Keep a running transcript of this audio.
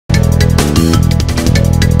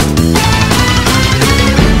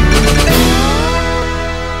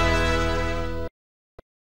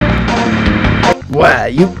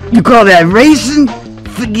What, you call that racing?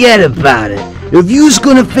 Forget about it. If you's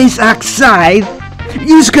gonna face Oxide,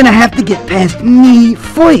 you's gonna have to get past me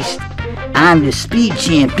first. I'm the speed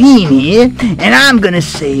champion here, and I'm gonna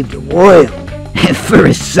save the world. For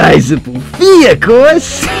a sizable fee, of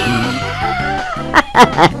course.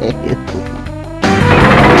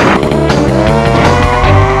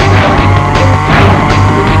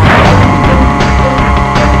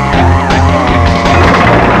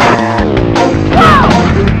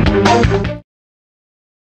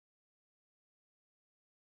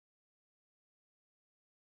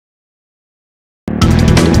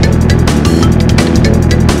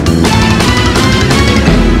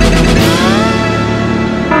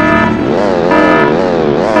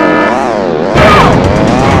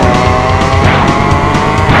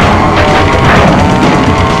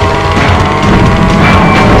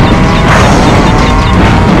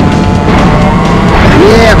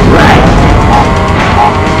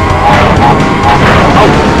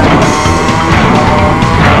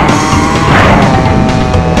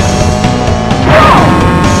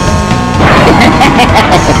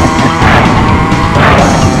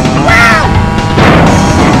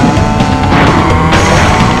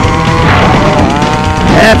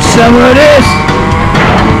 Have some of this.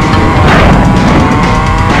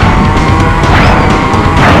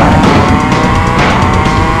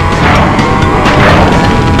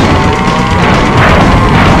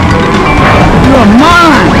 You're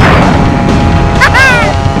mine.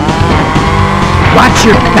 Watch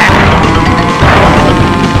your back.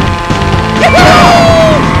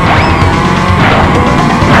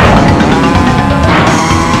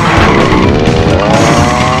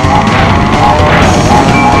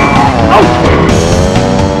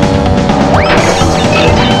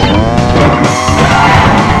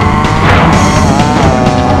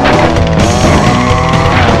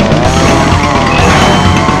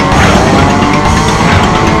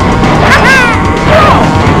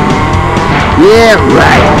 Yeah,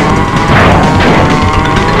 right.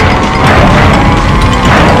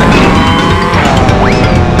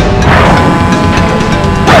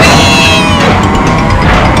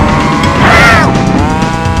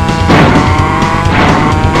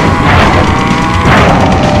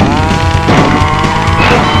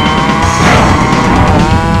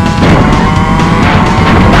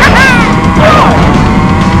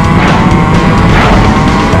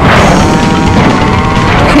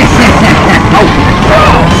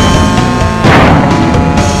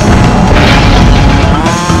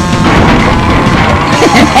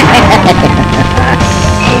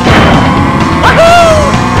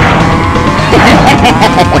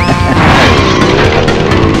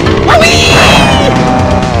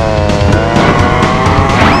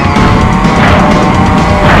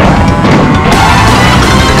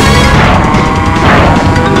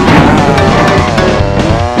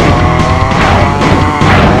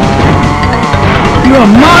 You're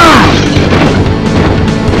mine!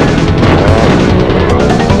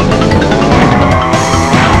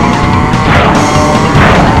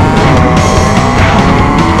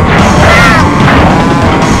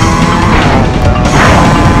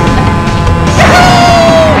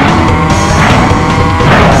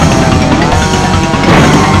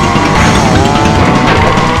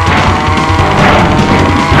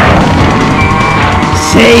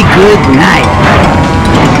 Say good night.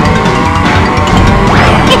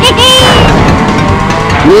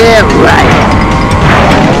 Yeah, right.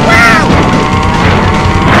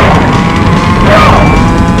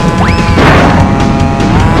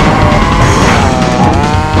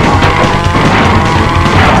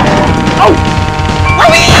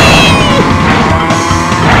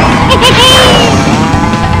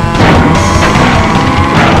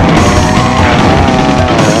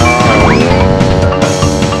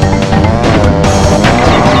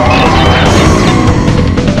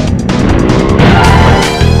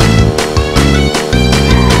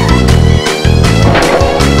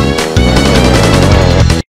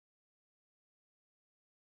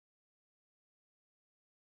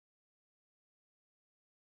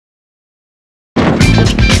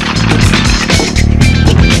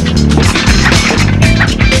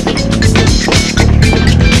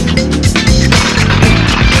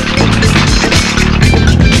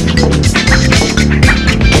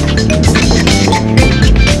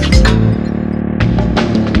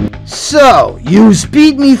 So, yous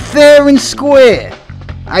beat me fair and square.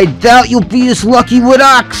 I doubt you'll be as lucky with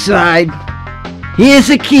Oxide. Here's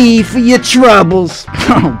a key for your troubles.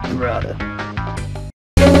 Oh, brother.